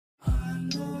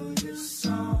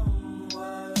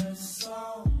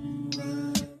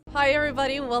Hi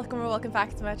everybody, welcome or welcome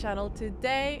back to my channel.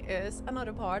 Today is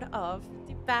another part of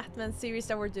the Batman series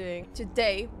that we're doing.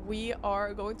 Today we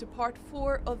are going to part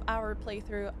 4 of our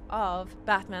playthrough of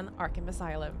Batman Arkham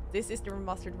Asylum. This is the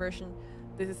remastered version.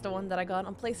 This is the one that I got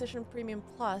on PlayStation Premium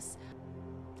Plus.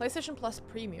 PlayStation Plus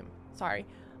Premium, sorry.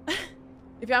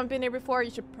 If you haven't been here before, you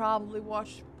should probably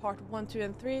watch part 1, 2,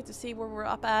 and 3 to see where we're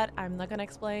up at. I'm not gonna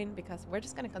explain because we're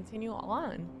just gonna continue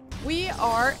on.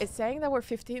 It's saying that we're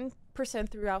 15%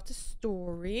 throughout the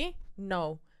story.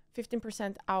 No,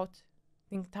 15% out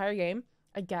the entire game,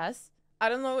 I guess. I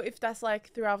don't know if that's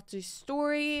like throughout the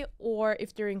story or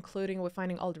if they're including with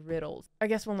finding all the riddles. I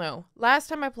guess we'll know. Last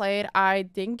time I played, I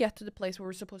didn't get to the place where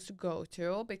we're supposed to go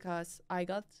to because I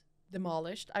got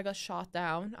demolished. I got shot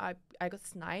down. I got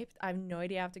sniped. I have no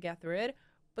idea how to get through it.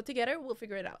 But together, we'll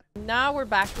figure it out. Now we're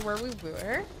back to where we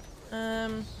were.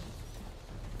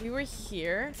 We were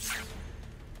here.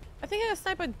 I think I got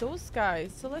sniped by those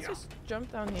guys. So let's just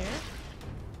jump down here.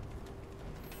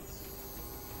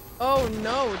 Oh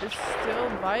no, they're still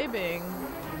vibing.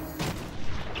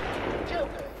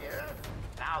 Joker here.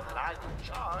 Now that I'm in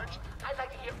charge, I'd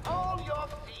like to hear all your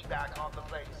feedback on the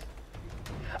place.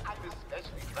 I'm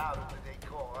especially proud of the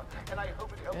decor, and I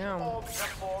hope it helps you all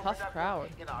become more tough crowd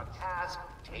in our task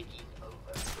taking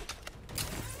over.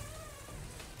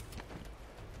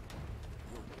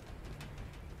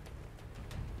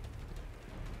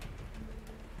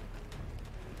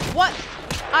 What?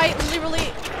 I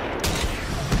literally...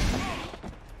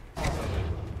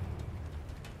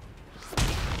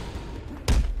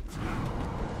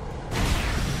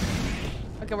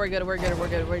 Okay, we're good, we're good, we're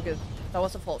good, we're good. That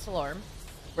was a false alarm.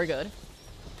 We're good.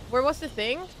 Where was the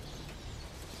thing?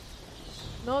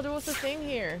 No, there was a thing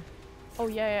here. Oh,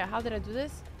 yeah. How did I do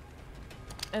this?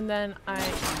 And then I...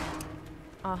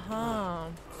 Uh-huh.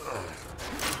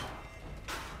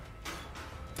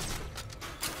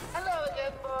 Hello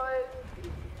again,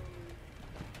 boys.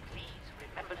 Please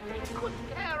remember to take good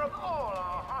care of all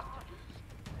our hostages.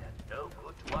 They're no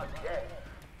good to us dead.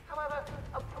 However,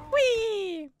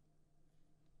 Whee!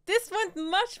 This went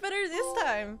much better this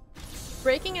time.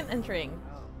 Breaking and entering.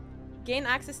 Gain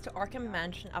access to Arkham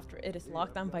Mansion after it is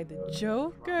locked down by the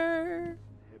Joker.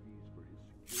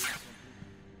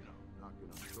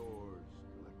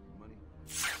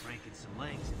 Breaking some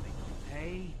legs and they don't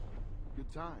pay.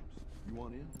 Good times. You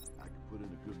want in? I can put in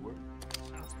a good word.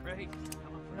 Sounds great.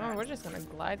 No, we're just gonna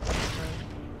glide through this thing.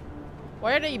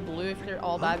 Why are they blue if they're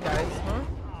all bad guys, huh?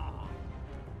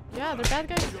 Yeah, they're bad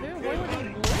guys too. Why were they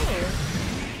blue?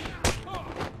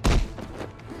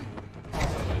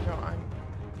 No, I'm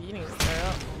beating this guy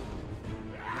up.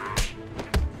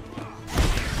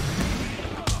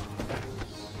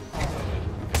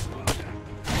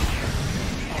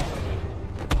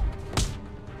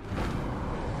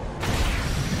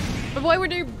 But why were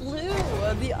they blue?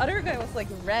 The other guy was like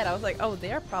red. I was like, oh,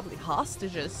 they're probably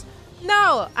hostages.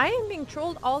 No, I am being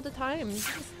trolled all the time. This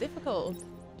is difficult.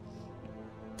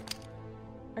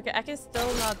 Okay, I can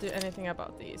still not do anything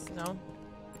about these, no?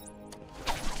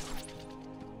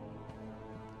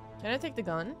 Can I take the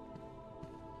gun?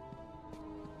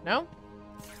 No?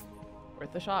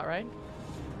 Worth the shot, right?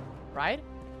 Right?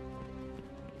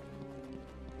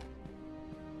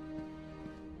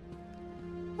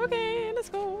 Okay, let's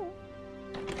go.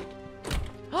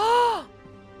 Oh!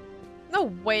 No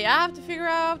way, I have to figure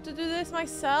out how to do this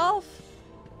myself?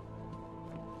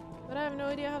 But I have no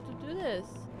idea how to do this.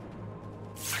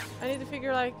 I need to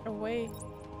figure like a way.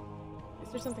 Is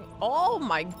there something? Oh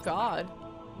my god.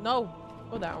 No.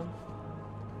 Go down.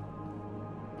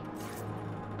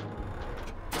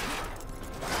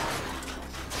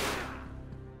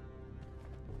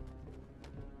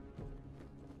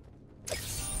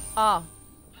 Ah.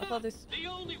 I thought this... The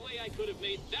only way I could have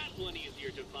made that one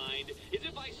easier to find is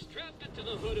if I strapped it to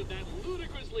the hood of that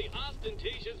ludicrously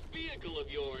ostentatious vehicle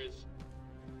of yours.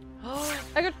 Oh,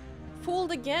 I got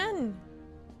fooled again.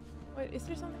 Wait, is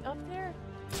there something up there?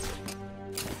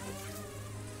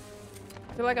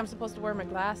 I feel like I'm supposed to wear my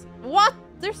glasses. What?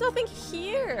 There's nothing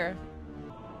here.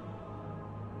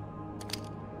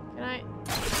 Can I?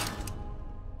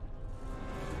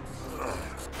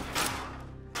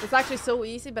 It's actually so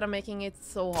easy, but I'm making it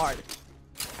so hard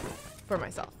for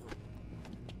myself.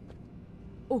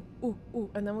 Ooh, ooh,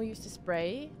 ooh. And then we use the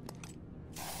spray.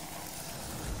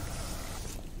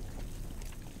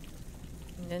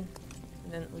 And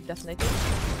then we detonate it.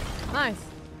 Nice.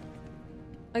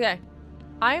 Okay.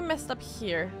 I messed up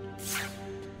here.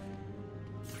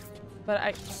 But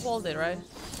I hold it, right?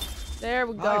 There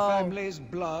we go. My family's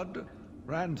blood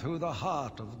ran through the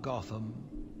heart of Gotham.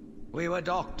 We were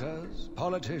doctors,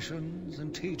 politicians,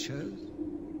 and teachers.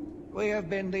 We have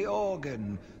been the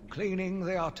organ cleaning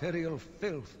the arterial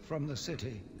filth from the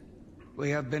city. We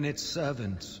have been its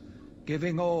servants,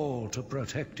 giving all to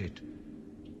protect it.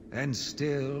 And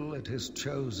still it has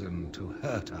chosen to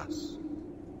hurt us.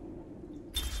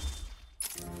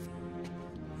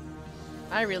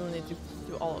 I really need to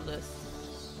do all of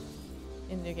this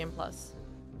in New Game Plus.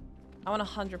 I want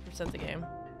 100% the game.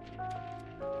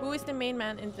 Who is the main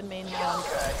man in the main man?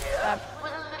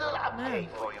 With a little update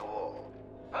for you all.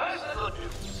 First, the good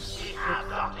news. He has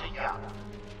Dr. Young.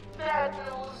 Bad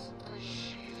news.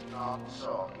 She's not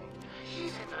talking.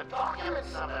 She's in the documents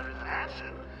somewhere in the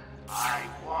mansion. I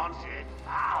want it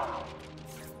found.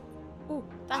 Ooh,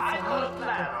 that's a lot of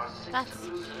people. That's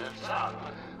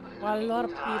a lot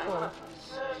of people.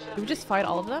 Do we just fight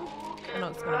all of them? Oh no,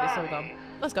 it's gonna be so dumb.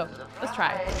 Let's go. Let's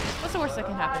try. What's the worst that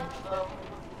can happen?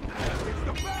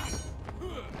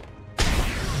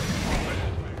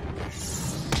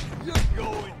 You're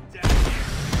going down.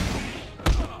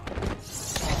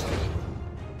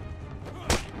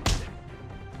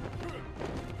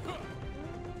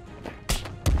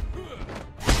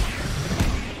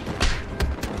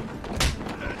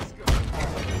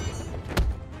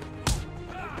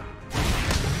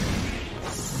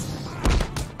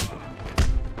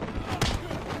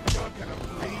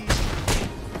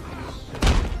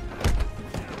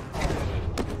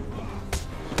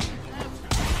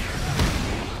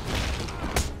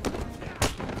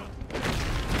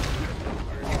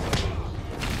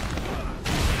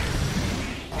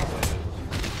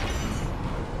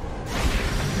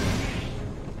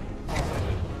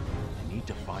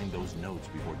 Those notes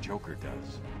before Joker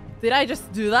does. Did I just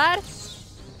do that?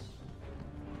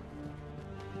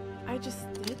 I just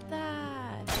did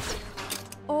that.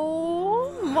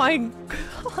 Oh my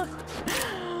god.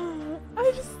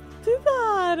 I just did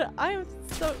that. I am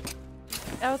so...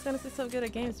 I was gonna say so good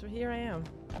at games, but here I am.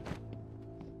 Okay,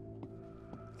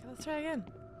 let's try again.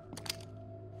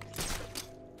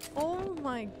 Oh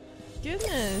my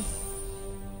goodness.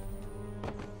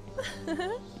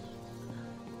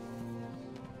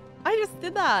 I just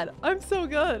did that. I'm so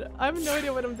good. I have no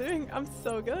idea what I'm doing. I'm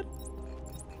so good.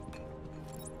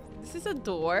 This is a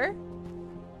door.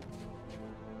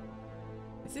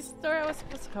 Is this the door I was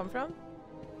supposed to come from?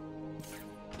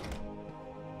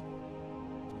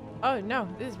 Oh no,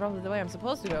 this is probably the way I'm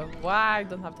supposed to go. Why? I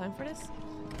don't have time for this.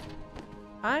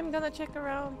 I'm gonna check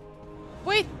around.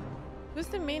 Wait! Who's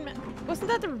the main man? Wasn't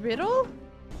that the riddle?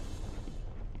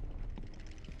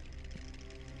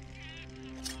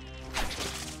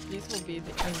 This will be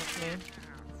the end of me.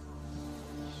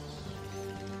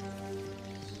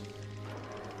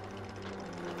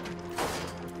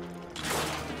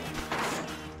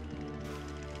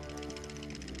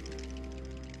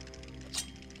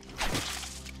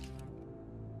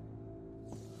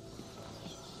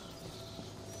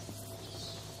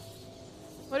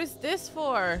 What is this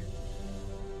for?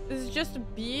 This is just a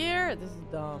beer? This is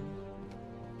dumb.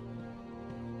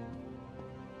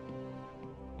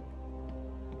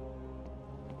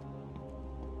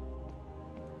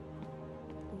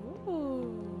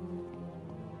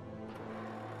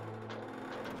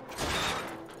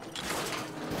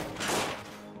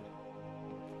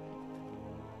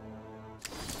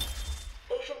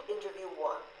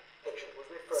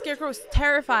 Scarecrow is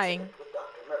terrifying. With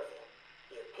Dr. Murphy.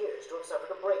 He appears to have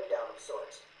suffered a breakdown of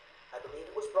sorts. I believe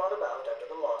it was brought about after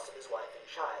the loss of his wife and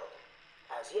child.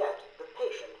 As yet, the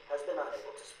patient has been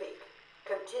unable to speak.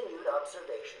 Continued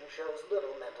observation shows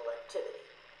little mental activity.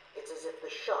 It's as if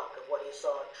the shock of what he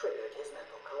saw triggered his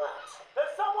mental collapse.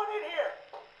 There's someone in here!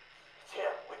 It's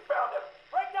him. We found him.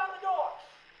 Break down the door!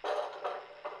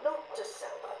 Note to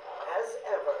self. As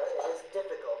ever, it is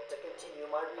difficult to continue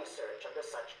my research under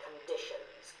such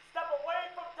conditions. Step away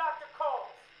from Dr.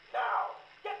 Combs! Now!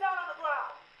 Get down on the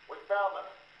ground! We found them.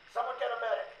 Someone get a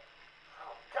medic.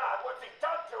 Oh God, what's he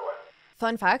done to him?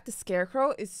 Fun fact, the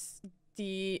Scarecrow is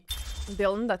the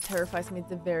villain that terrifies me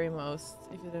the very most,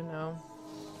 if you don't know.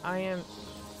 I am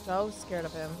so scared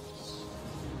of him.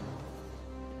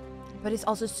 But it's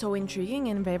also so intriguing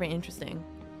and very interesting.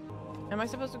 Am I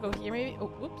supposed to go here maybe? Oh,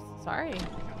 whoops, sorry.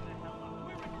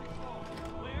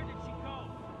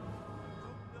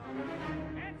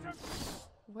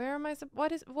 Where am I?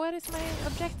 What is my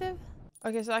objective?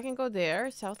 Okay, so I can go there,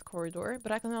 south corridor,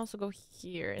 but I can also go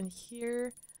here, and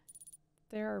here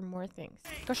there are more things.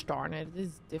 Gosh darn it, this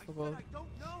is difficult. I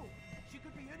don't know. She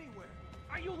could be anywhere.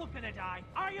 Are you looking to die?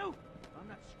 Are you? I'm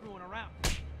not screwing around.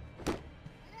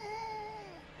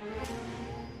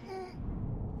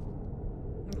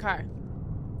 Okay.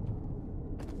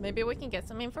 Maybe we can get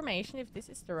some information if this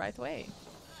is the right way.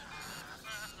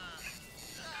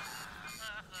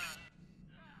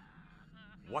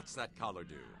 What's that collar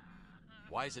do?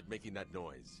 Why is it making that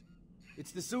noise?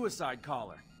 It's the suicide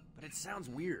collar, but it sounds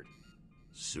weird.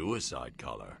 Suicide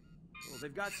collar? Well,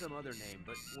 they've got some other name,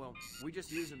 but, well, we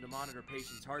just use them to monitor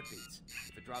patients' heartbeats.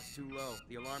 If it drops too low,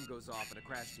 the alarm goes off and a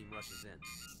crash team rushes in.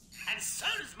 And so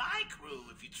does my crew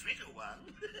if you trigger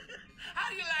one. How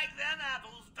do you like them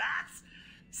apples, bats?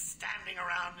 Standing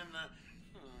around in the...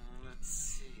 let's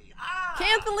see...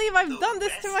 Can't believe I've done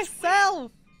this to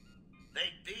myself!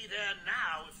 They'd be there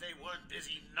now if they weren't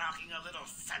busy knocking a little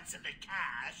sense into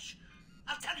cash.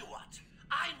 I'll tell you what.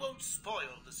 I won't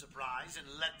spoil the surprise and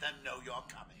let them know you're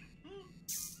coming.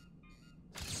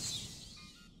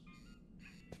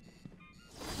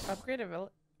 Upgrade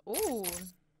available. Ooh.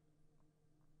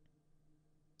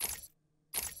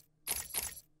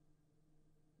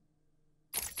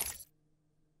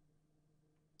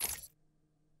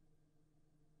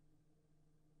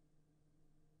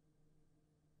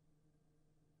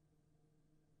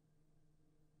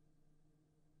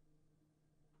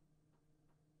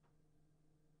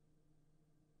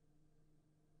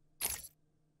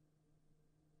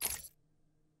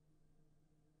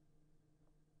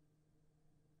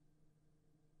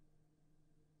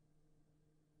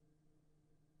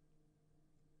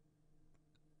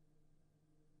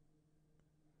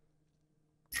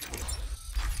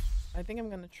 I think I'm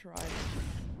gonna try this.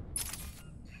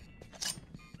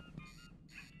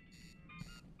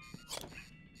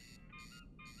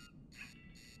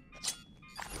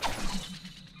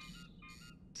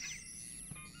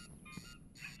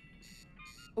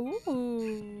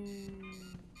 Ooh.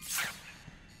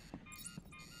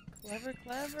 Clever,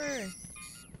 clever.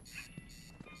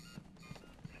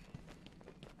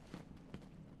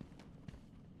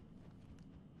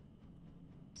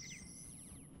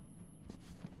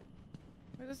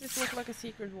 Why does this look like a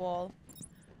secret wall?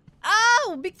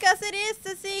 Oh, because it is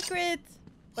a secret!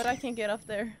 But I can't get up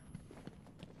there.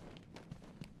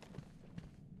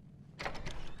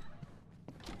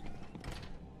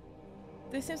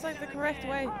 This seems like the correct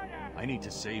way. I need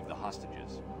to save the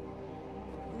hostages.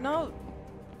 No,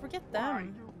 forget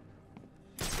them.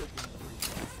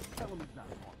 Tell him he's not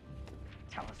wrong.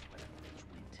 Tell us whether it's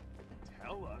sweet.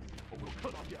 Tell us, or we'll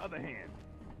cut off your other hand.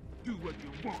 Do what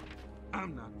you want.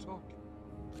 I'm not talking.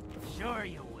 Sure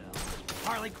you will.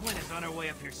 Harley Quinn is on her way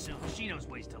up here soon. She knows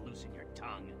ways to loosen your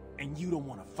tongue. And you don't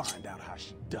want to find out how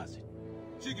she does it.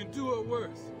 She can do her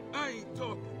worst. I ain't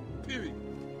talking. Period.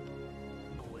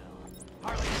 Will.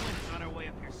 Harley Quinn is on her way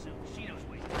up here soon. She knows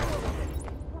ways to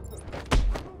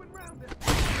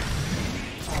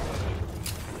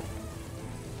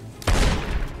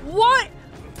What?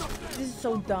 This is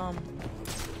so dumb.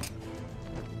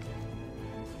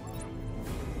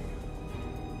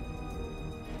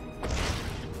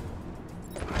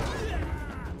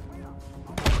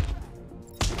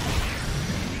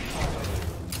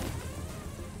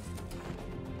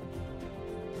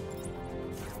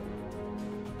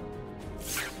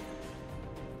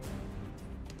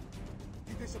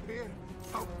 He disappeared.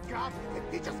 Oh, God.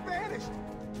 He just vanished.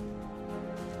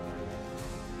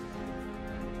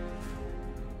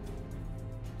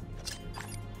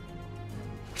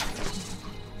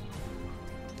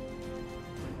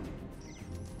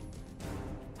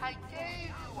 I gave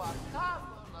you a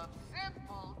couple of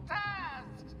simple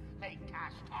tasks. Make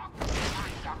cash talk,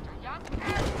 find Dr. Young,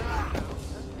 and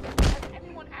has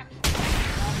anyone actually...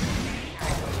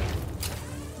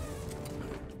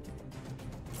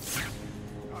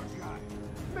 Oh, God.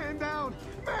 Man down!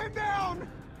 Man down!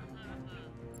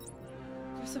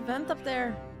 There's a vent up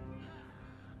there.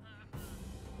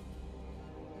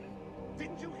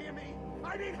 Didn't you hear me?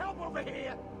 I need help over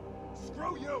here!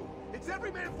 Screw you! It's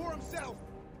every man for himself!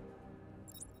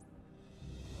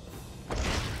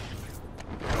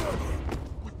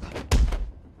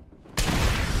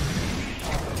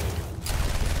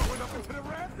 Going up into the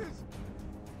rafters!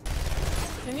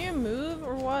 Can you move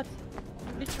or what?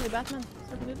 Literally, Batman.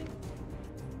 Start moving.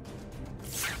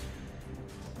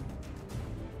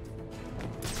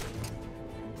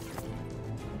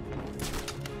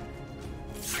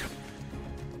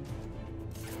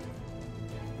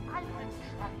 I've been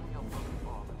tracking your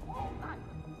performance all night,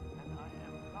 and I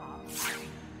am not.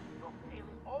 You're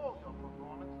failing all your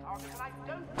performance targets, and I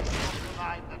don't think you'll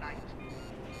survive the night.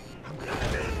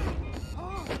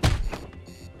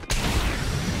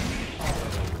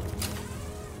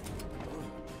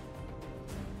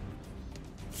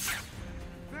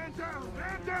 Man down!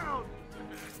 Man down!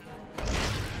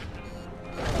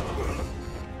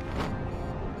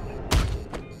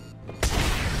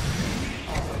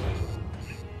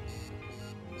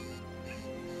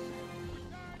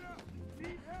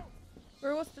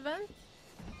 Where was the vent?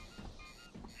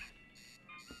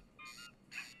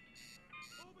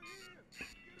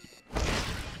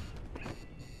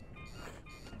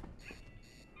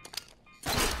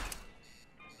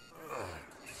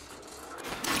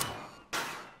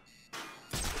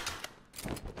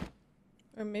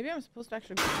 Or maybe I'm supposed to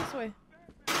actually go this way.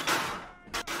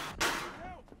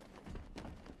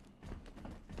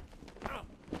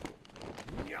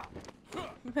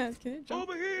 Man, can you jump?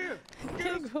 Over here! Get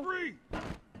Can't us go. free!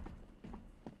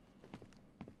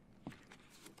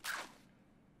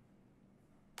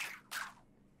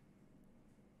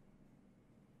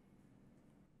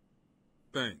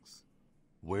 Thanks.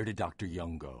 Where did Dr.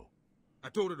 Young go? I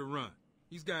told her to run.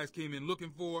 These guys came in looking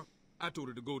for her. I told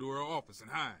her to go to her office and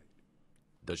hide.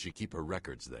 Does she keep her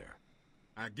records there?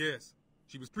 I guess.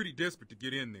 She was pretty desperate to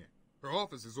get in there. Her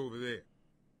office is over there.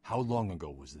 How long ago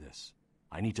was this?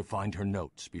 I need to find her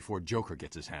notes before Joker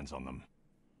gets his hands on them.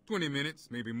 20 minutes,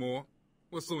 maybe more.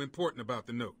 What's so important about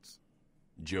the notes?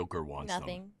 Joker wants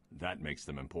Nothing. them. That makes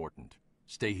them important.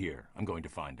 Stay here. I'm going to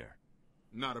find her.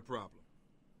 Not a problem.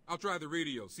 I'll try the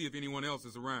radio, see if anyone else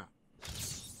is around.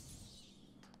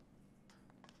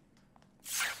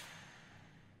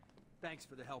 Thanks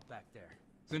for the help back there.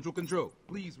 Central Control,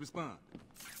 please respond.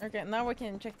 Okay, now we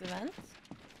can check the vents.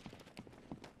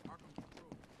 Arkham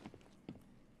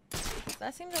Control.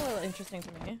 That seemed a little interesting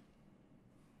to me.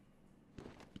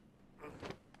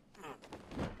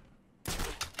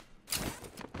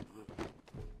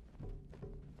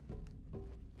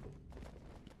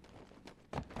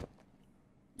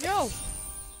 Yo!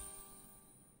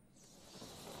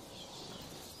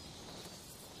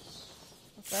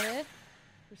 Was that it?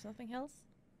 There's nothing else?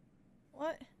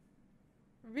 What?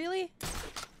 Really?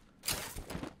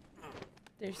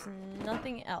 There's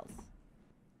nothing else.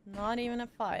 Not even a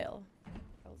file.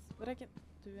 Else. Would I get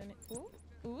do any? Ooh,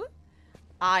 ooh.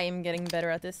 I am getting better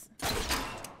at this.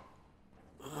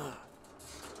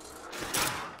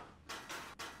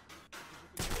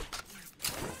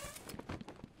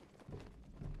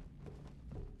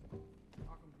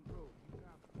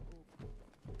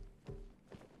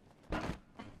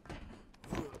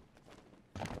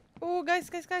 Oh, guys,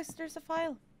 there's a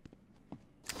file.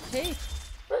 Hey.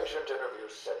 Patient interview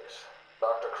 6.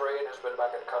 Dr. Crane has been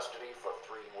back in custody for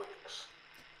 3 weeks.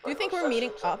 Do you think we're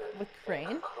meeting up with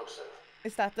Crane?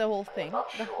 Is that the whole thing?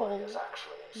 The whole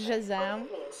Shazam?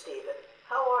 Good evening, Stephen.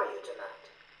 How are you tonight?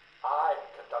 I'm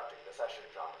conducting the session,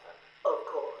 Jonathan. Of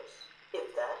course.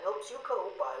 If that helps you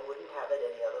cope, I wouldn't have it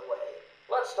any other way.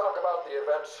 Let's talk about the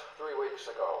events 3 weeks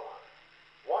ago.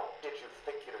 What did you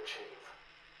think you'd achieve?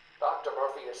 Dr.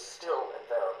 Murphy is still in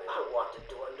therapy. I wanted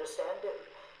to understand him.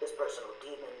 His personal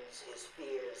demons, his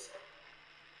fears.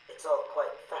 It's all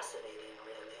quite fascinating,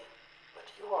 really. But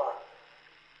you were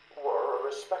a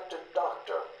respected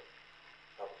doctor.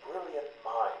 A brilliant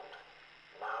mind.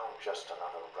 Now just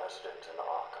another resident in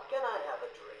Arkham. Can I have a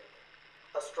drink?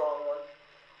 A strong one?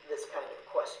 This kind of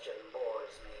question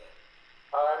bores me.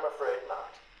 I'm afraid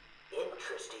not.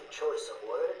 Interesting choice of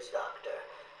words, Doctor.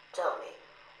 Tell me,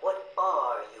 what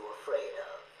are you afraid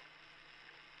of?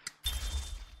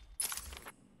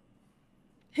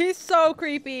 He's so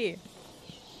creepy.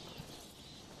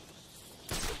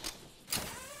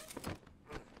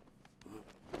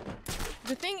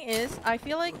 The thing is, I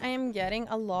feel like I am getting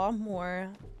a lot more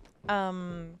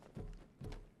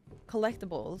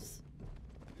collectibles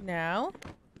now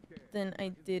than I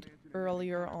did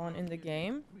earlier on in the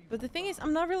game. But the thing is,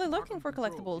 I'm not really looking for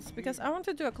collectibles because I want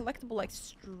to do a collectible like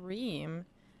stream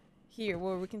here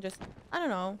where we can just, I don't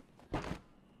know,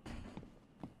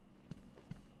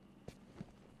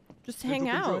 just hang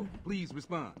Central out. Control, please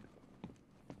respond.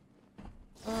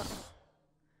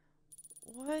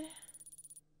 What?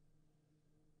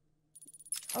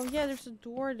 Oh yeah, there's a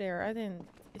door there. I didn't.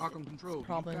 Arkham Control, It's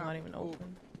probably you not got even it.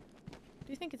 open. Do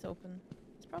you think it's open?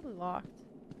 It's probably locked.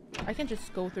 I can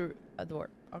just go through a door.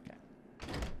 Okay.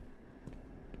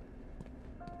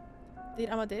 Did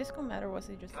Amadeus come mad or was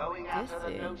he just Going after the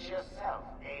busy? notes yourself,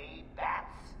 eh,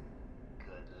 Bats?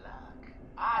 Good luck.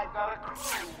 I've got a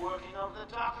crew working on the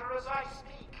doctor as I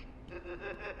speak.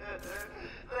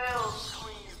 They'll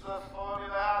squeeze the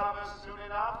formula out of us soon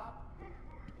enough.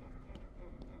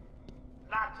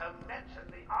 Not to mention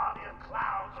the army of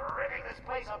clowns ripping this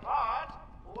place apart.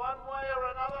 One way or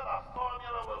another, the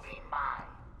formula will be mine.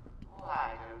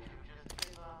 Why don't you just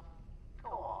give up? Go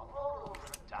on, roll over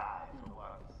and die for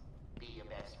once. Be your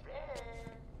best friend.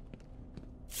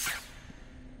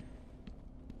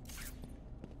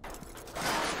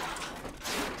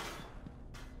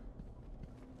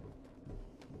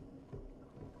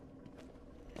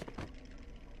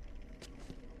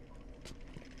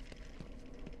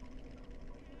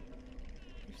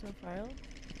 There's no file.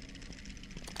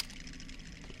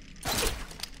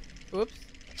 Oops.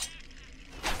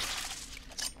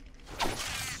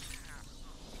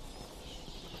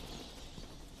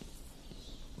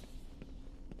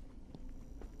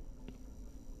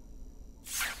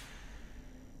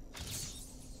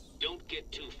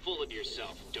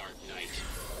 yourself, Dark Knight.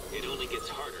 It only gets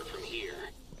harder from here.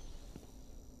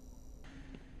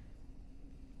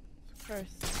 Of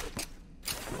course.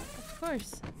 Of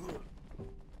course.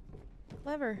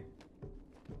 Clever.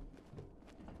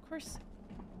 Of course.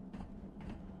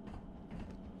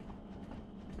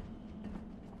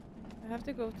 I have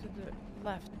to go to the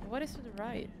left. What is to the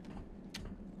right?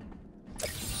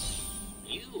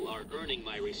 You are earning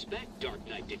my respect, Dark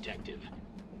Knight Detective.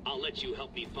 I'll let you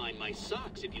help me find my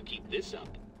socks if you keep this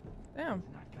up. Damn.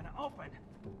 It's not gonna open.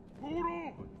 Hold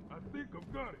on. I think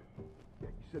I've got it. Yeah,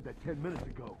 you said that 10 minutes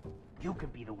ago. You can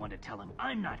be the one to tell him.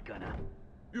 I'm not gonna.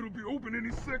 It'll be open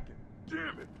any second.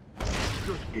 Damn it.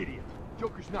 You're an idiot.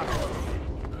 Joker's not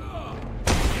gonna.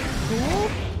 Ghoul?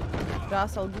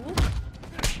 Das al Ghoul?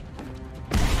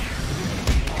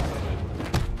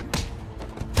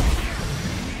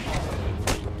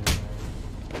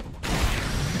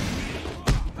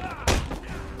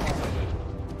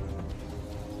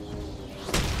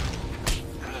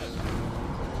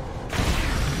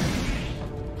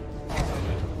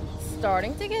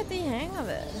 Starting to get the hang of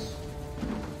it.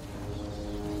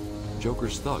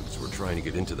 Joker's thugs were trying to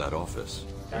get into that office.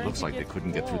 It looks like they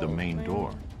couldn't get through the main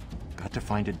door. Got to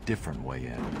find a different way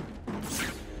in.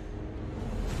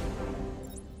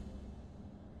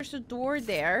 There's a door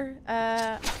there.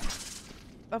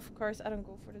 Of course, I don't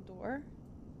go for the door.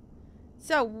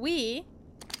 So we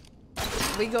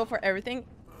go for everything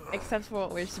except for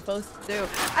what we're supposed to do.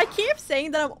 I keep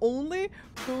saying that I'm only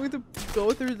going to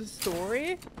go through the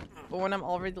story, but when I'm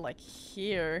already like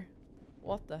here,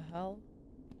 what the hell?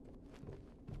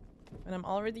 When I'm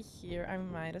already here, I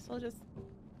might as well just...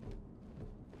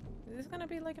 Is this gonna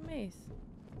be like a maze?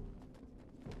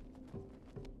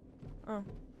 Oh.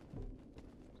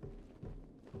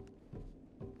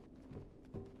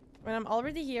 When I'm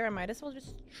already here, I might as well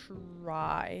just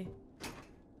try.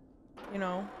 You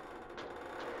know?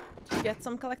 To get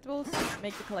some collectibles.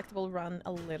 Make the collectible run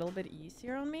a little bit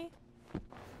easier on me.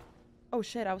 Oh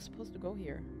shit, I was supposed to go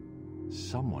here.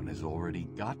 Someone has already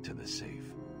got to the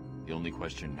safe. The only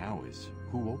question now is,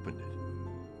 who opened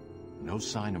it? No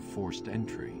sign of forced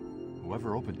entry.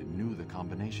 Whoever opened it knew the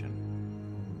combination.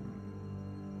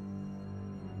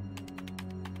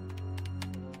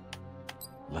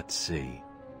 Let's see.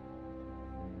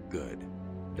 Good.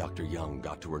 Dr. Young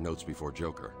got to her notes before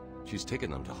Joker. She's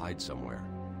taken them to hide somewhere.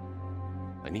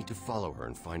 I need to follow her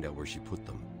and find out where she put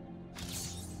them.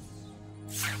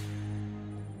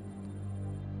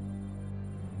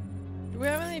 Do we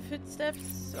have any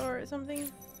footsteps or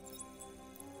something?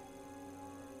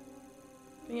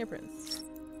 Fingerprints.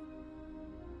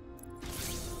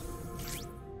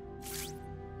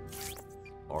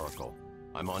 Oracle.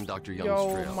 I'm on Dr.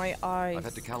 Young's trail. My eyes. I've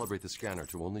had to calibrate the scanner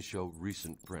to only show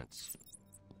recent prints.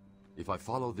 If I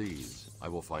follow these, I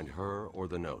will find her or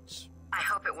the notes. I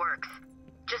hope it works.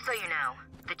 Just so you know,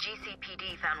 the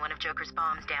GCPD found one of Joker's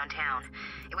bombs downtown.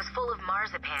 It was full of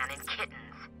marzipan and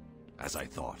kittens. As I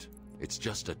thought. It's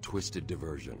just a twisted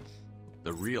diversion.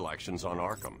 The real action's on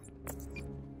Arkham.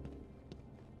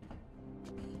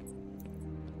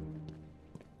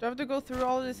 Do I have to go through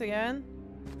all of this again?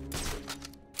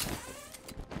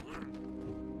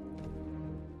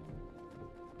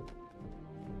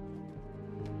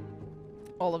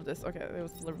 All of this. Okay, it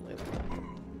was literally like that.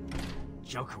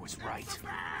 Joker was right.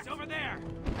 It's over there.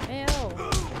 Ew.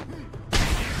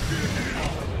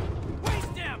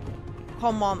 Waste him.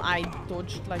 Come on, I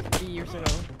dodged like 3 years ago.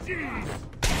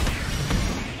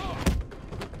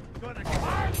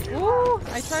 Ooh,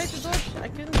 I tried to dodge. I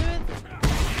couldn't do it.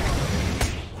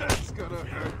 That's gonna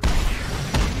hurt.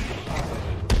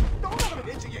 Don't let him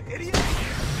hit you, you idiot!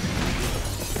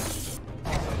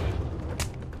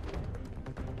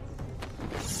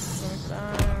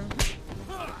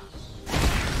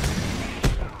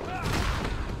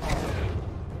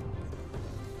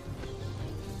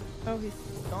 Oh, he's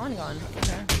gone.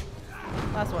 Okay.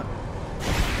 Last one.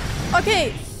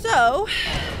 Okay, so...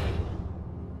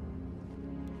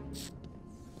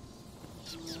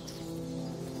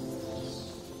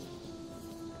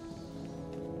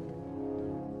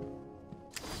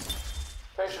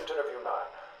 Patient interview 9.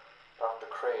 Dr.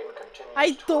 Crane continues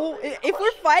I to don't... evade If we're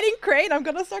questions. fighting Crane, I'm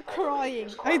gonna start crying.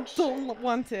 I don't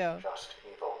want to. Just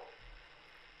evil.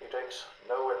 He takes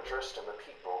no interest in the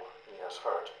people he has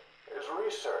hurt. His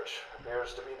research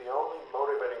appears to be the only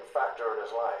motivating factor in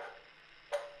his life.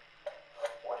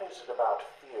 What is it about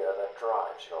fear that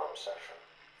drives your obsession?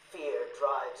 Fear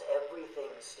drives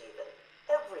everything, Stephen.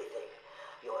 Everything.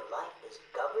 Your life is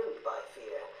governed by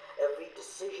fear. Every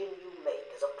decision you make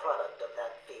is a product of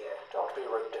that fear. Don't be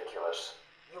ridiculous.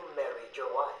 You married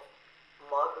your wife.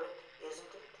 Margaret,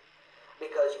 isn't it?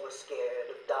 because you were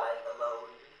scared of dying alone.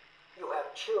 You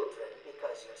have children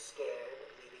because you're scared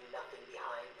of leaving nothing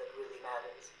behind that really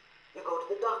matters. You go to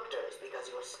the doctors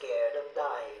because you're scared of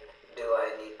dying. Do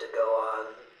I need to go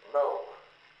on? No.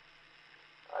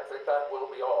 I think that will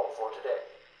be all for today.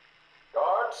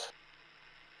 Guards?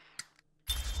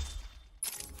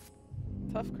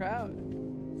 Tough crowd.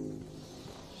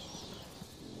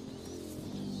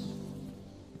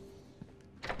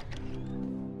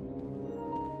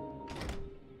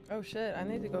 Oh shit, I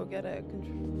need to go get a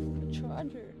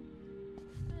charger.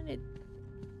 I need...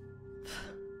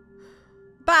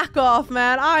 Back off,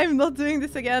 man! I'm not doing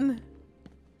this again!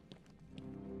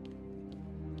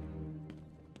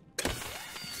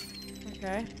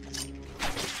 Okay.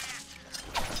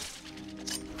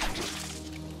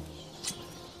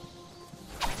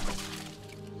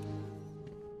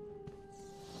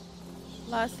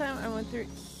 Last time I went through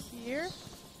here.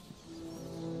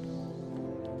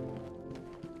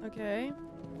 Okay.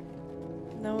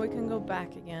 Now we can go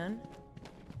back again.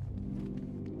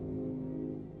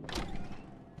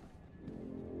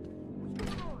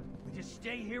 We just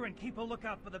stay here and keep a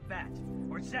lookout for the bat.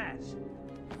 Or Zaz.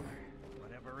 Or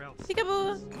whatever else.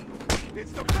 Peekaboo!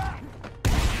 It's the bat!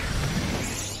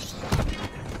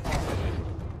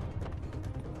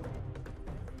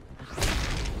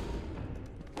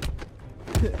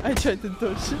 I tried to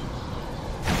dodge it.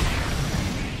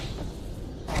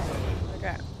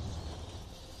 Okay.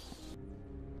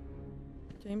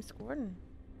 James Gordon.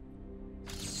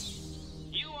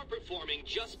 You are performing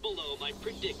just below my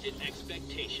predicted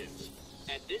expectations.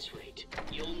 At this rate,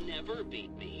 you'll never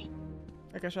beat me.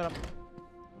 Okay, shut up.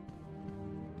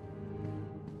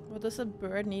 What does a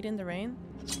bird need in the rain?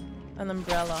 An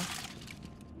umbrella.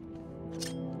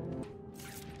 Okay,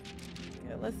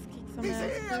 let's kick some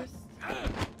ass first.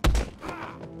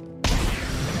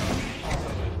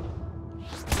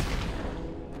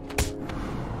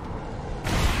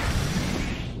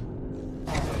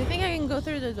 Do you think I can go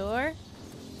through the door?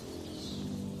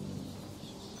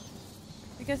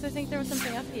 Because I think there was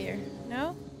something up here.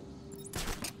 No?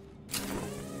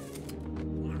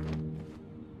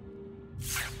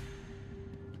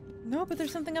 No, but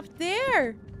there's something up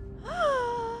there!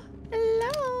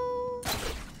 Hello!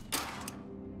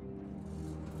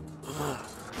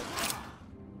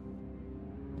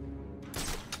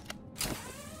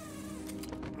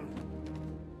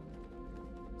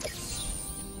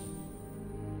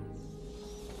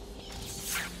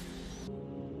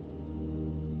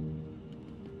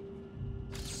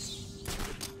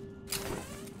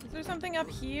 Is there something up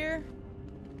here?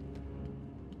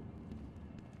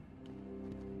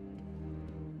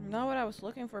 Not what I was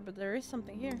looking for, but there is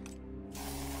something here.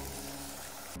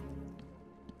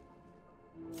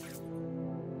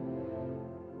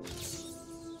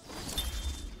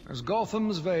 As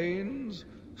Gotham's veins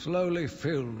slowly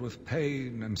filled with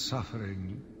pain and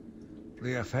suffering,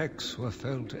 the effects were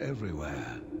felt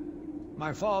everywhere.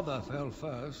 My father fell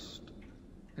first,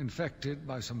 infected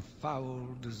by some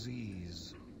foul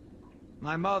disease.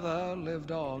 My mother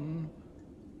lived on,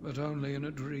 but only in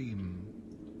a dream.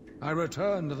 I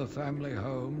returned to the family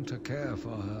home to care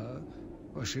for her,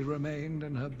 where she remained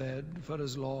in her bed for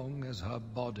as long as her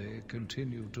body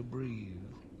continued to breathe.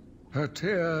 Her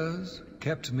tears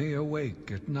kept me awake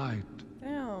at night.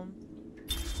 Damn.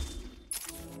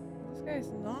 This guy's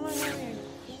not having a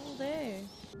cool day.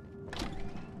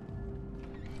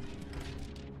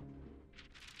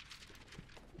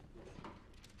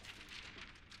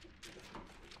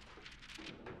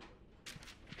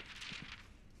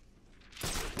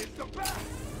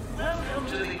 Welcome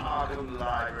to the Arkham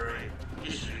Library.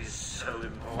 History is so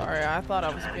important. Sorry, I thought I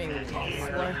was being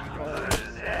slick, but...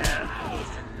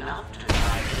 It's enough to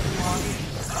drive anyone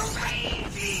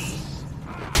crazy.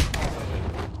 I'm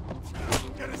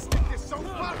gonna stick this so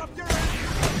far up your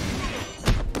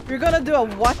ass. You're gonna do a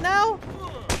what now?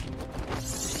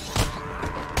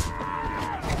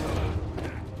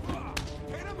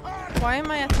 Why am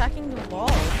I attacking the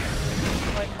walls?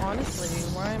 Like, honestly,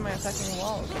 why am I attacking the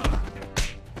walls?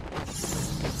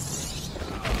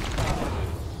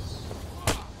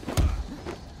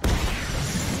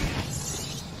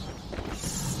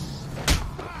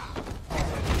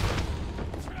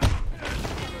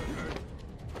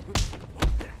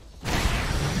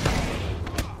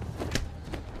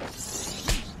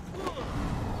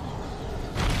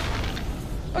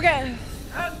 Okay.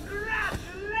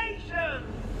 Congratulations!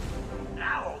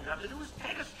 Now all you have to do is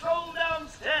take a stroll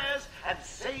downstairs and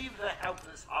save the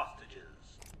helpless hostages.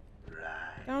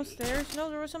 Right. Downstairs?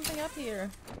 No, there was something up here.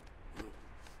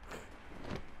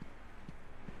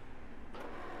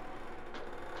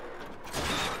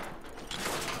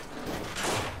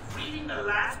 Reading the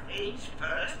age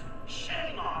first?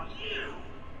 Shame on you.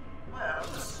 Well,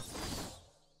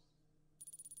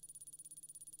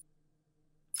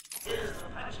 here's the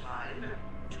punchline.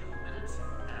 2 minutes,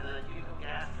 and then you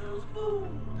gas goes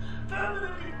boom.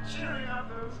 Permanently cheering up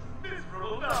those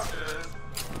miserable doctors.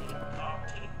 Tick-tock,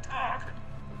 tick-tock.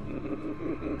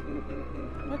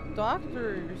 What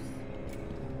doctors?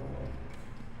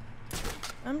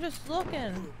 I'm just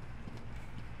looking.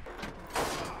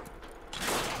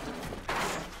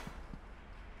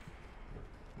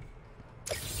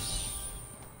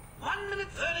 One minute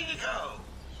 30 to go.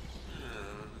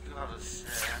 Gotta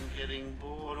say, I'm getting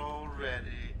bored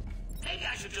already. Maybe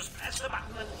I should just press the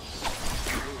button and...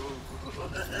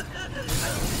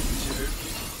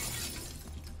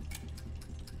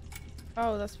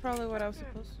 Oh, that's probably what I was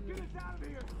supposed to do.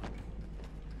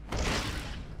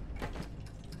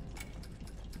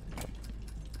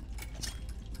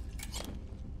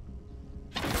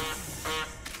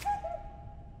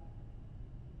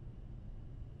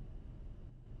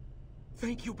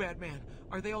 Thank you, Batman.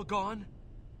 Are they all gone?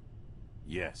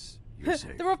 Yes, you're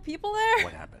safe. There were people there?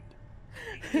 What happened?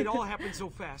 It all happened so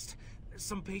fast.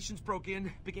 Some patients broke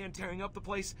in, began tearing up the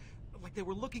place, like they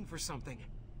were looking for something.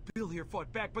 Bill here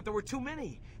fought back, but there were too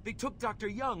many. They took Dr.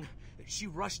 Young. She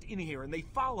rushed in here and they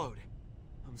followed.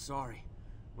 I'm sorry.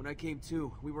 When I came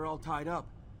to, we were all tied up.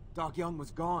 Doc Young was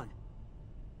gone.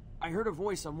 I heard a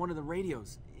voice on one of the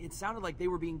radios. It sounded like they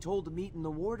were being told to meet in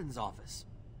the warden's office.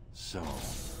 So,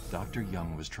 Dr.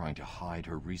 Young was trying to hide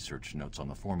her research notes on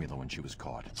the formula when she was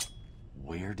caught.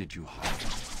 Where did you hide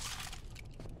them?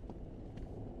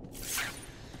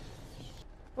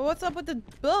 But what's up with the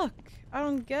book? I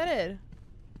don't get it.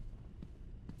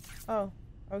 Oh,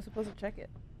 I was supposed to check it.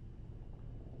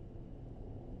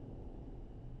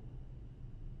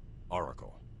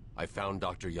 Oracle, I found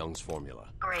Dr. Young's formula.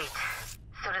 Great.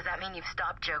 So does that mean you've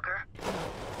stopped Joker?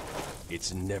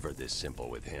 It's never this simple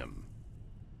with him.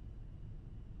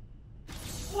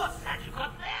 What's that you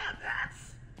got there,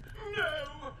 Bats?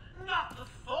 No, not the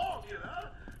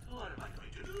formula. What am I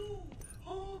going to do?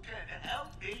 Who can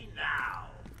help me now?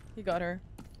 He got her.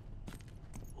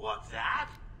 What's that?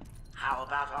 How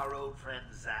about our old friend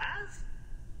Zaz?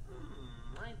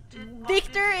 I did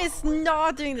Victor is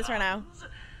not doing this right now.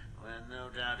 Well, no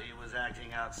doubt he was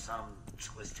acting out some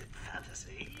twisted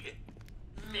fantasy.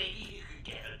 Maybe he could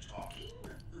get her talking?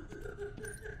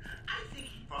 I think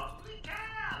he probably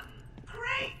can.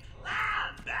 Great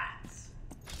plan, Bats!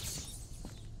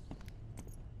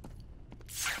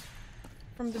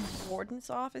 From the warden's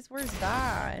office? Where's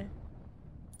that?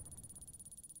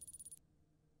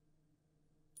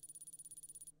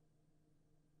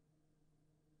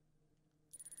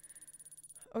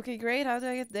 Okay, great. How do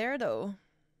I get there, though?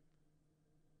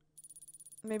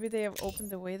 Maybe they have opened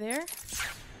the way there?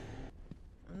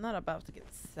 I'm not about to get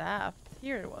zapped.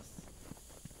 Here it was.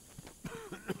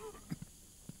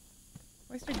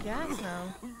 Where's the gas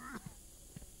now?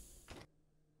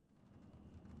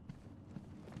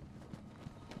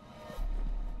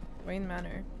 Wayne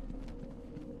Manor.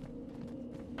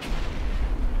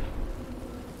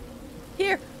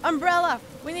 Here! Umbrella!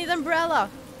 We need umbrella!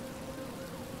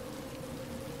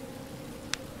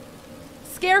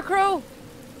 Scarecrow!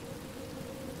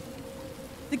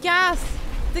 The gas!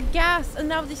 The gas! And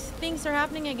now these things are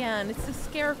happening again. It's the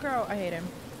Scarecrow. I hate him.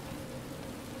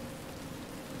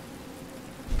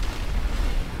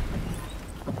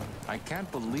 I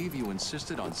can't believe you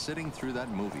insisted on sitting through that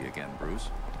movie again, Bruce.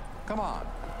 Come on,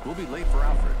 we'll be late for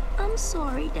Alfred. I'm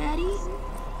sorry, Daddy.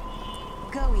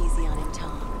 Go easy on him,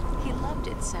 Tom. He loved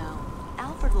it so.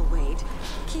 Alfred will wait.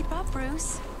 Keep up,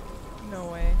 Bruce. No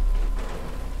way.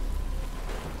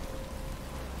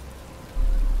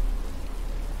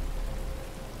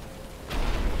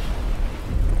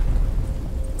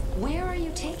 Where are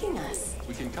you taking us?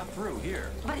 We can cut through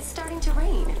here. But it's starting to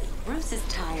rain. Bruce is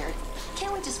tired.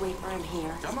 Can't we just wait for him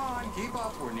here? Come on, keep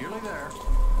up. We're nearly there.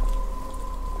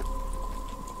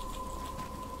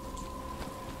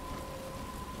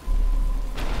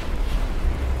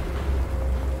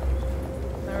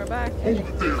 Now we're back. Hold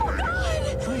it there, oh,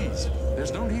 God! Please,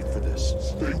 there's no need for this.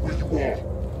 Stay where you are.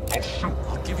 I'll shoot.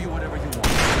 I'll give you whatever you want.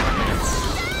 Daddy!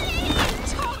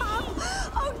 Tom!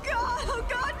 Oh, God! Oh,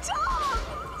 God, Tom!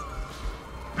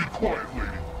 Be quiet,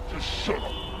 lady. Just shut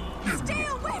up. Stay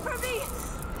away from me!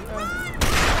 Run!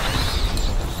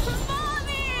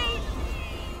 Mommy!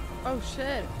 Oh,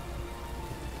 shit.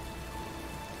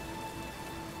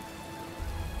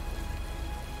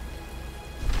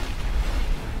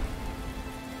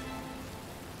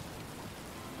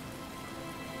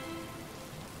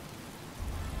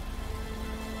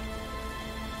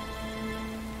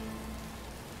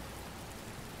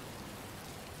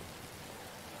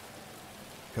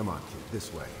 Come on, kid,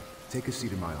 this way. Take a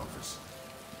seat in my office.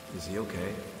 Is he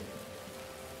okay?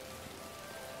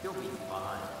 He'll be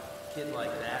fine. Kid like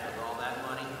that with all that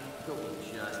money, he'll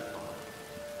be just fine.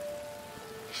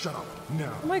 Shut up,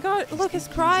 now. Oh my god, look, he's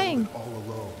crying. All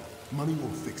alone. Money will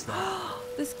fix that.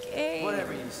 This game.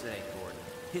 Whatever you say, Gordon.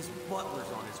 His butler's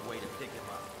on his way to pick him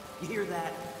up. You hear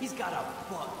that? He's got a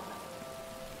butler.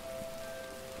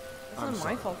 It's not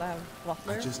my fault I have a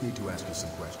butler. I just need to ask you some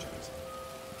questions.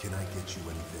 Can I get you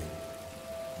anything?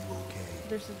 You okay?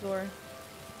 There's a door.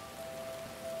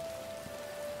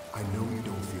 I know you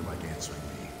don't feel like answering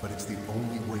me, but it's the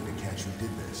only way to catch who did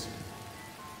this.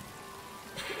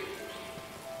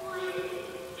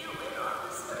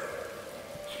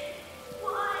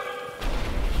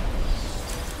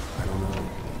 I don't know.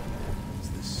 It's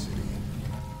this city.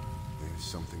 There's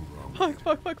something wrong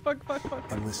with it.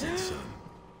 Fuck. And listen, son.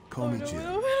 Call me Jim.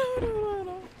 No.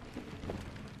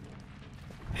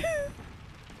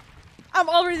 I'm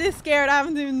already scared. I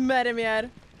haven't even met him yet.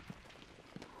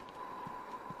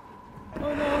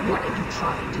 Oh no. What are you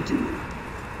trying to do?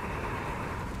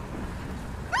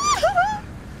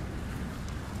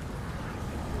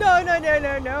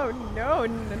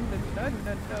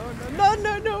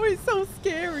 No, he's so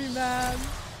scary, man.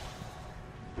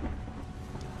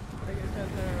 I can turn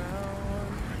around.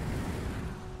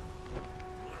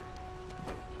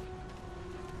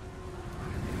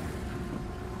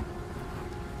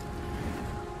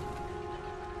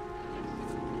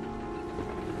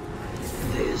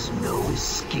 There's no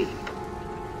escape.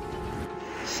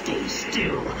 Stay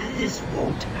still. This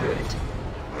won't hurt.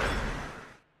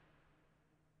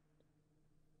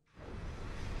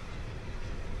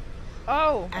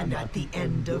 Oh. And at the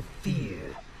end of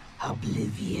fear,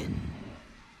 oblivion.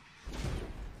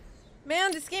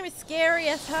 Man, this game is scary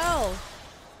as hell.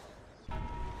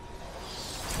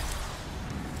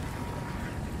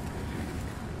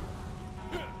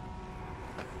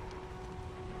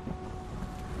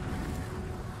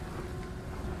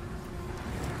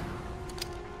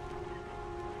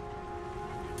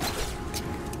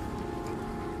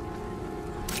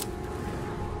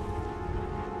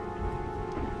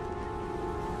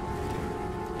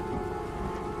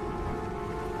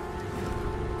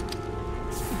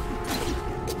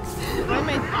 Why am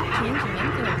I changing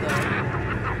into it though?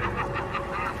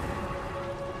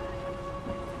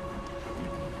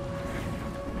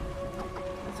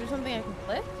 Is there something I can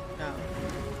click? No.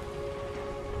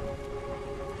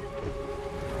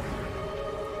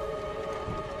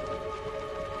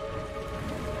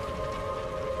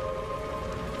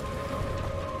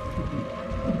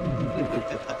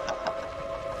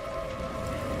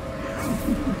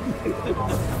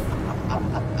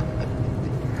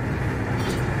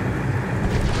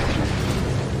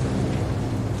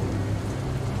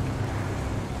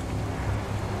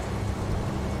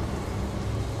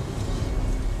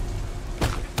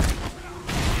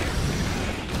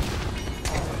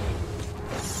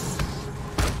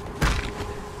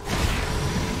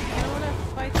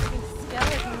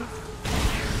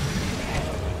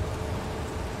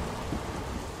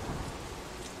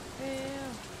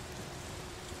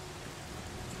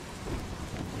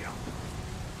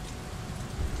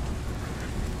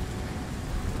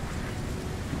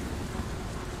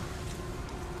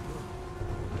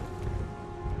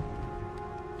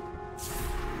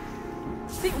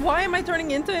 See, why am I turning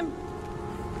into him?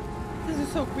 This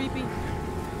is so creepy.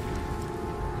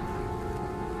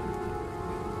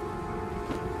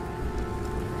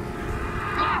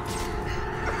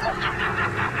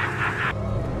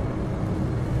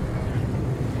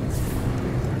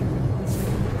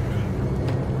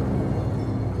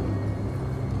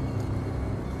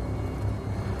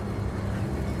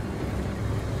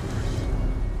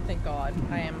 Thank God,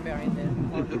 I am behind it.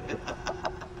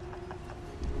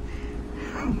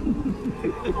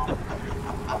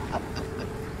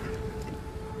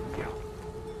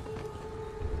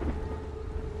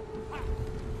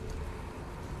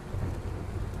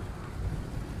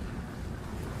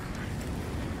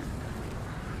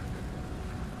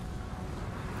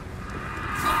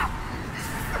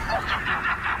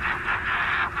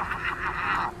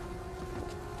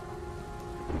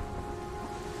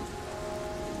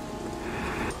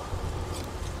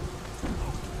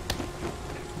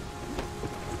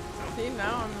 See,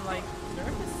 now I'm like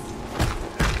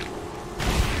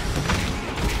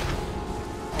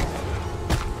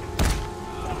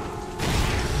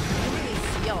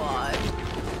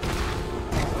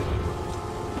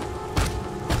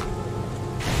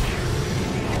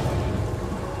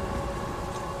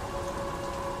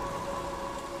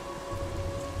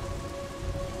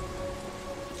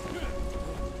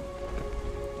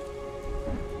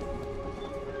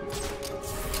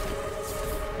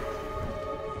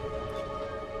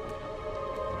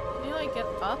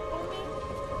up on me?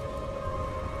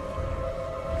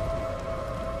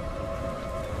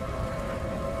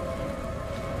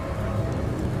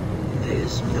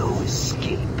 There's no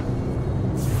escape.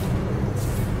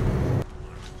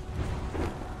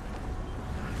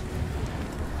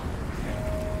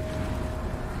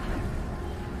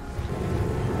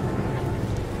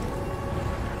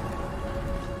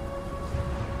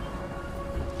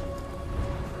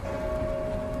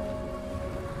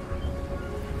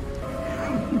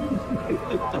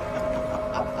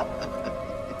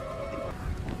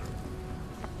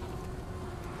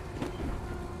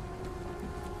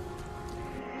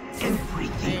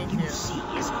 Everything you see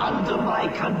is under my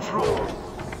control.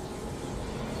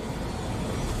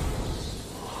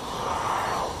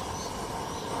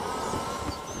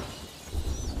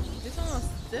 This one was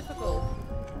difficult.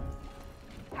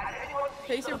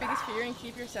 Face your biggest fear and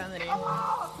keep your sanity.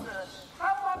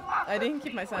 I didn't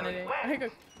keep my sanity. I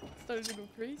started to go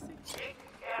crazy.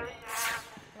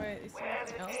 Wait, is there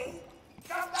anything else?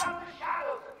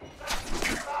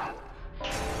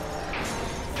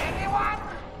 Anyone?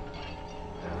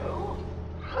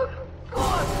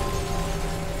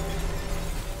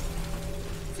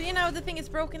 See, now the thing is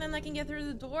broken and I can get through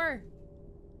the door.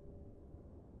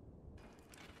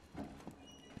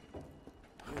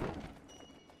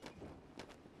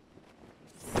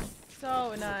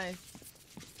 So nice.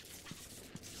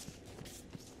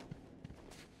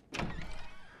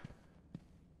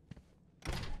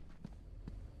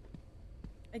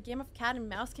 A game of cat and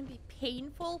mouse can be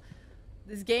painful.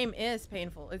 This game is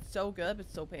painful. It's so good,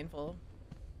 but so painful.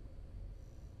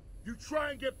 You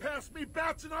try and get past me,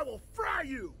 Bats, and I will fry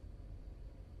you!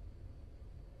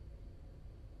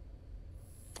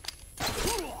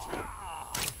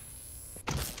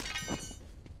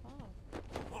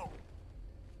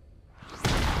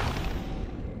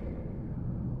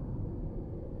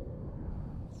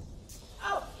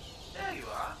 Oh, there you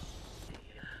are.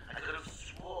 I could have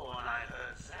sworn I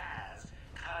heard Zaz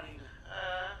cutting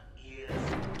her ears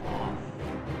off.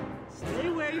 Stay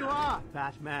where you are,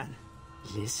 Batman.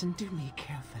 Listen to me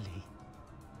carefully.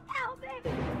 Help me!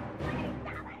 Please,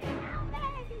 somebody help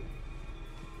me!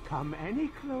 Come any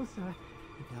closer, and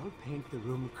I'll paint the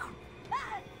room.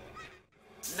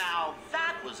 Now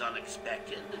that was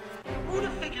unexpected. Who'd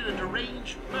have figured a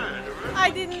deranged murderer? I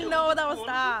didn't know that was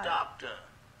that. Doctor.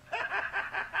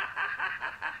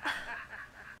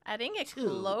 I didn't get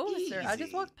closer. I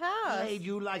just walked past. Played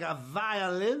you like a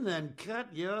violin and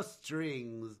cut your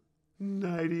strings.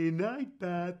 Nighty night,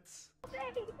 Bats.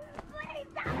 Please, somebody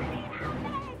help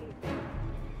me!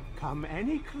 Come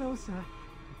any closer, and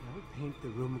I'll paint the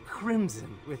room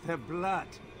crimson with her blood.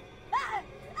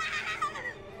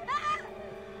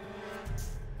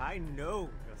 I know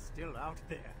you're still out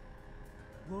there.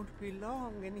 Won't be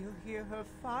long and you'll hear her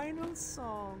final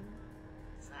song.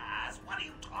 Zaz, what are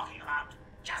you talking about?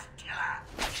 Just kill her!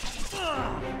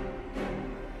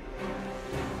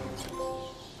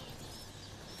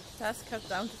 Task cut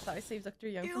down to size, save Dr.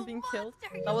 Young from being killed.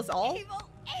 That was all? Evil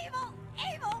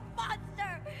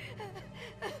monster!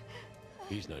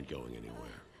 He's not going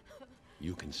anywhere.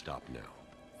 You can stop now.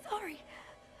 Sorry.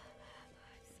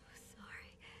 I'm so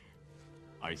sorry.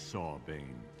 I saw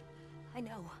Bane. I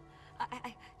know.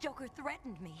 Joker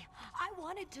threatened me. I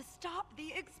wanted to stop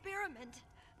the experiment.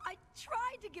 I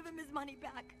tried to give him his money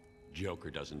back. Joker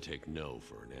doesn't take no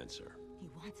for an answer. He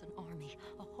wants an army,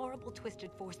 a horrible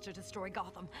twisted force to destroy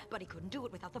Gotham, but he couldn't do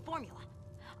it without the formula.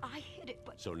 I hid it,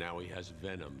 but... So now he has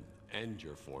Venom and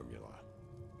your formula.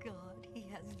 God, he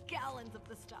has gallons of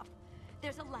the stuff.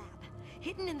 There's a lab,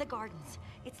 hidden in the gardens.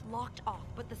 It's locked off,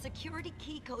 but the security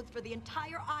key codes for the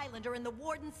entire island are in the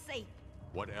warden's safe.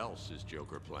 What else is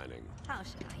Joker planning? How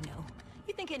should I know?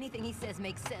 You think anything he says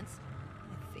makes sense?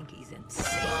 I think he's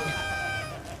insane.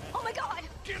 Oh my God!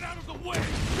 Get out of the way!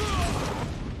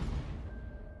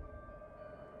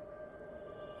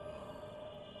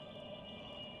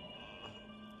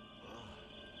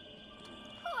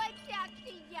 Poor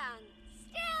Dr. Young.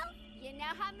 Still, you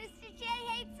know how Mr. J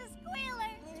hates a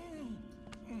squealer.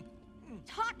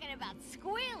 Talking about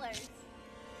squealers.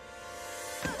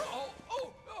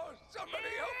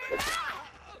 Somebody help me!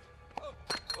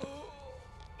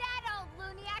 That old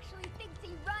loony actually thinks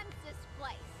he runs this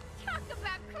place. Talk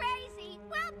about crazy.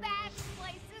 Well, bad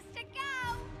places to go.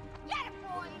 Get it,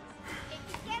 boys. If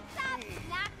he gets up,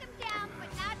 knock him down, but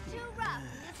not too rough.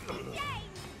 Mr. J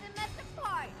needs him at the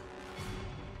party.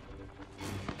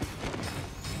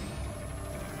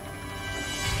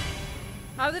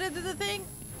 How did it do the thing?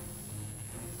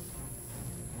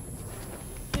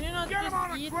 Can you not Get him just on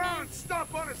the eat ground me? and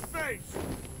stomp on his face!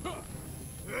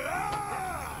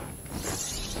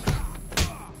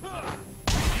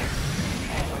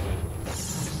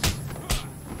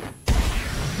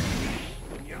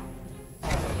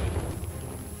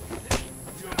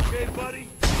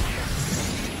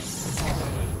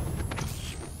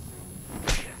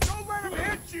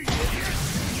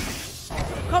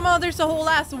 there's a whole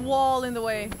ass wall in the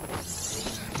way.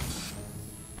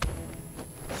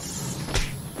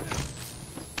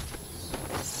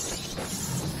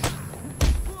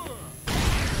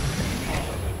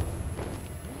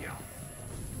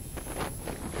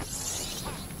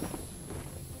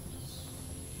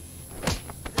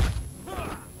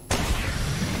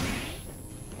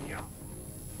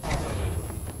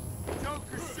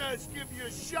 Give you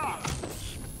a shot.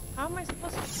 How am I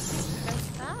supposed to shoot as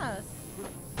fast?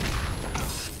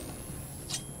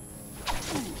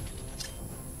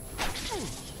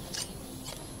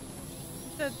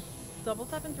 The double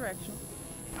tap interaction.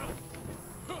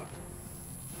 Gonna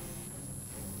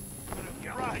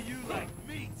fry you like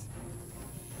meat.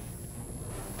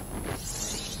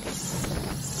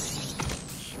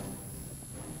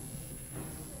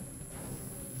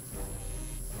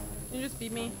 You just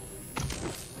beat me.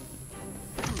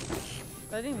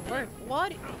 That didn't work.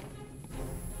 What?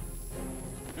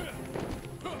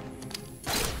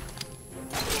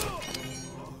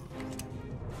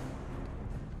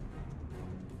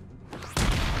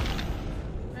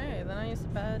 Hey, then I used to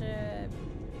bad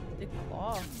the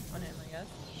claw on him, I guess.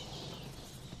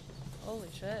 Holy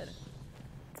shit.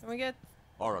 Can we get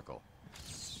Oracle,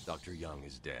 Dr. Young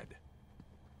is dead.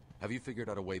 Have you figured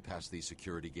out a way past these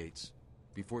security gates?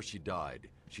 Before she died,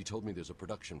 she told me there's a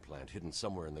production plant hidden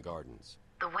somewhere in the gardens.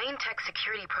 The Wayne Tech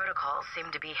security protocols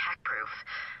seem to be hack-proof.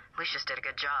 Lucius did a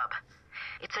good job.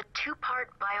 It's a two-part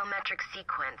biometric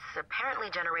sequence, apparently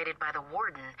generated by the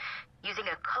Warden, using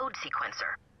a code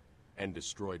sequencer. And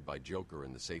destroyed by Joker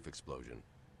in the safe explosion.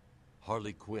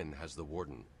 Harley Quinn has the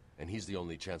Warden, and he's the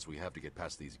only chance we have to get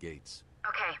past these gates.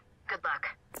 Okay, good luck.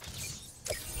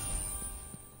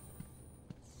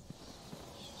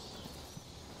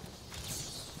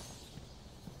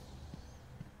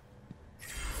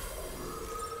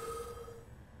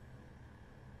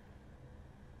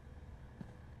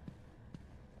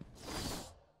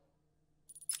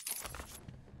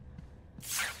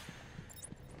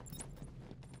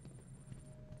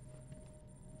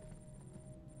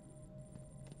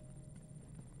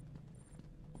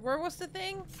 Where was the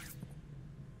thing?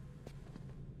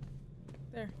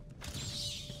 There.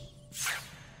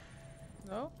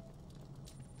 No?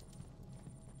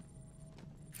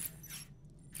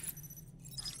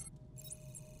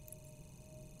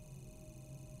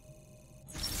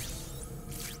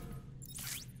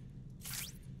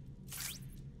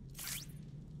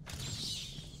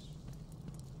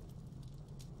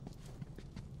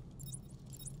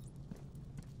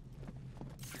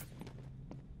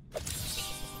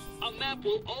 A map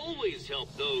will always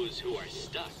help those who are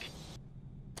stuck.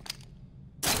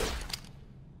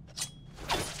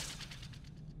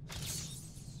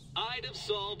 I'd have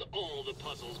solved all the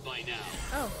puzzles by now.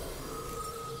 Oh.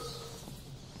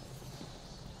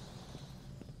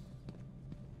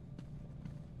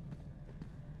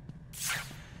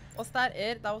 Was that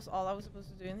it? That was all I was supposed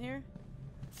to do in here?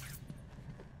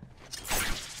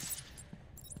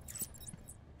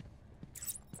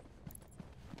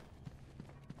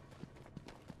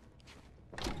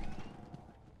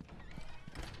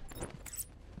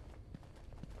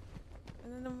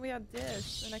 And then we had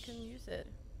this, and I couldn't use it.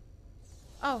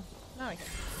 Oh, now I can.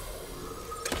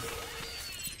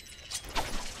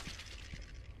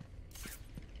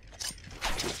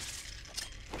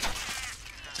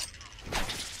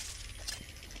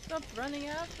 Stop running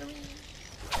after me.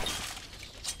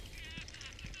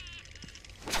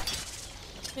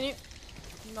 Can you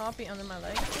not be under my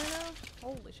legs right now?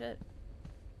 Holy shit.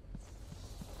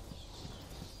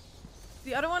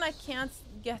 The other one I can't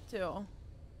get to.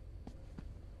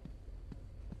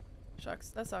 Shucks,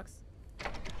 that sucks.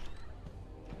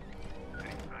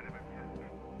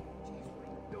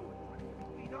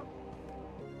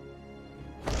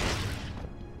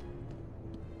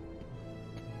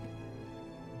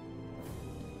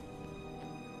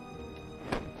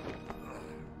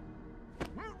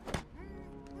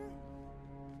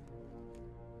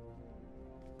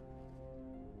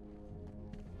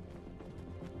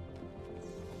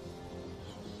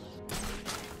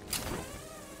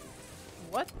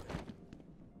 What?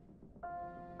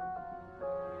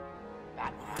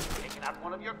 Batman's taking out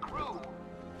one of your crew.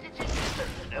 Did you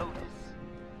just notice?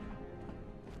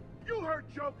 You heard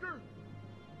Joker!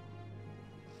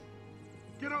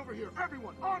 Get over here,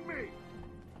 everyone, on me!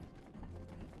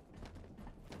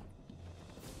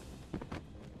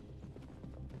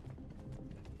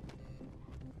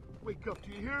 Wake up,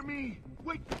 do you hear me?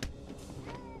 Wake up!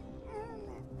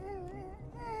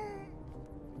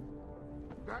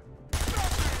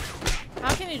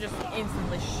 How can you just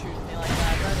instantly shoot me like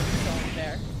that? That is so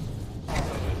unfair.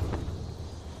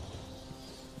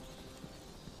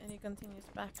 Any continues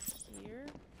back here.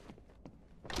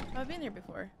 I've been here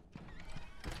before.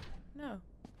 No.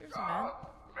 Here's a man.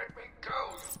 Let me go,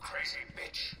 you crazy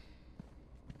bitch.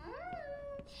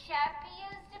 Sharpie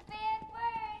used a bad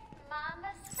word.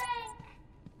 Mama spank.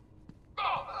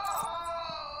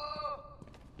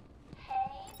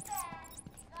 Hey, Beth.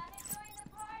 You gonna join the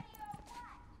party or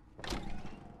what?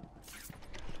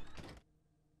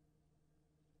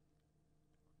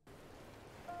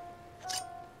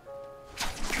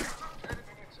 10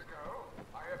 minutes ago,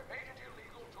 I have made it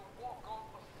illegal to walk on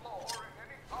the floor in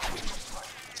any public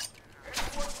place.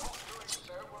 Anyone not doing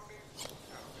so will be...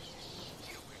 Oh, this is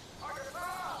stupid.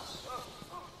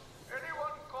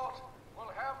 Anyone caught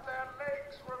will have their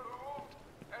legs removed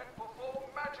and perform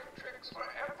magic tricks for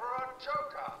Emperor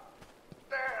Joker.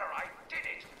 There, I did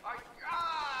it.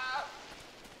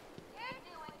 You're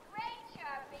doing great,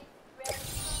 Sharpie. Ready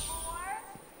for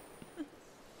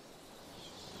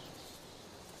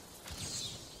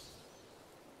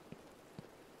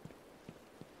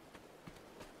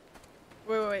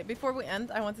more? Wait. Before we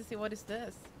end, I want to see what is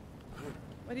this.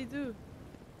 What do you do?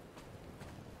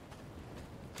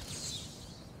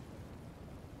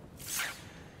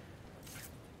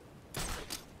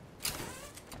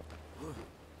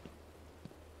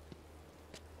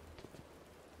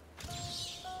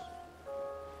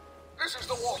 This is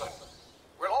the warden.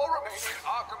 Will all remaining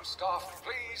Arkham staff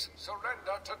please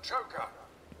surrender to Joker?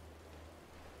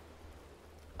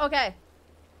 Okay.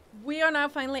 We are now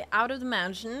finally out of the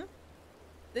mansion.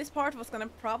 This part was gonna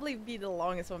probably be the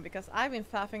longest one because I've been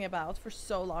faffing about for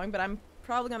so long, but I'm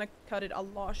probably gonna cut it a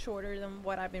lot shorter than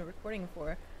what I've been recording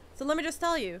for. So let me just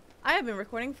tell you, I have been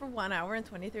recording for 1 hour and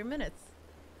 23 minutes.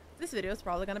 This video is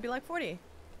probably gonna be like 40.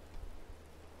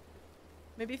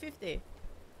 Maybe 50.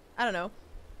 I don't know.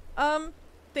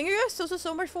 Thank you guys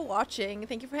so much for watching.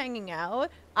 Thank you for hanging out.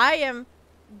 I am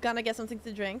gonna get something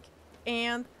to drink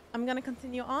and I'm gonna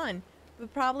continue on,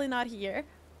 but probably not here.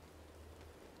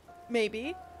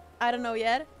 Maybe. I don't know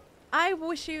yet. I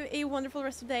wish you a wonderful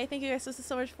rest of the day. Thank you guys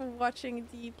so much for watching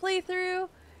the playthrough.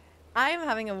 I am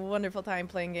having a wonderful time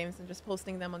playing games and just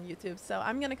posting them on YouTube, so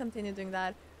I'm gonna continue doing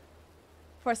that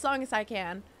for as long as I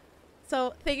can.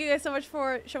 So thank you guys so much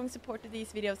for showing support to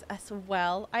these videos as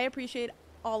well. I appreciate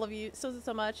all of you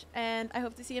so much, and I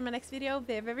hope to see you in my next video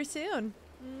very soon.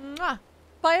 Mwah!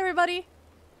 Bye everybody!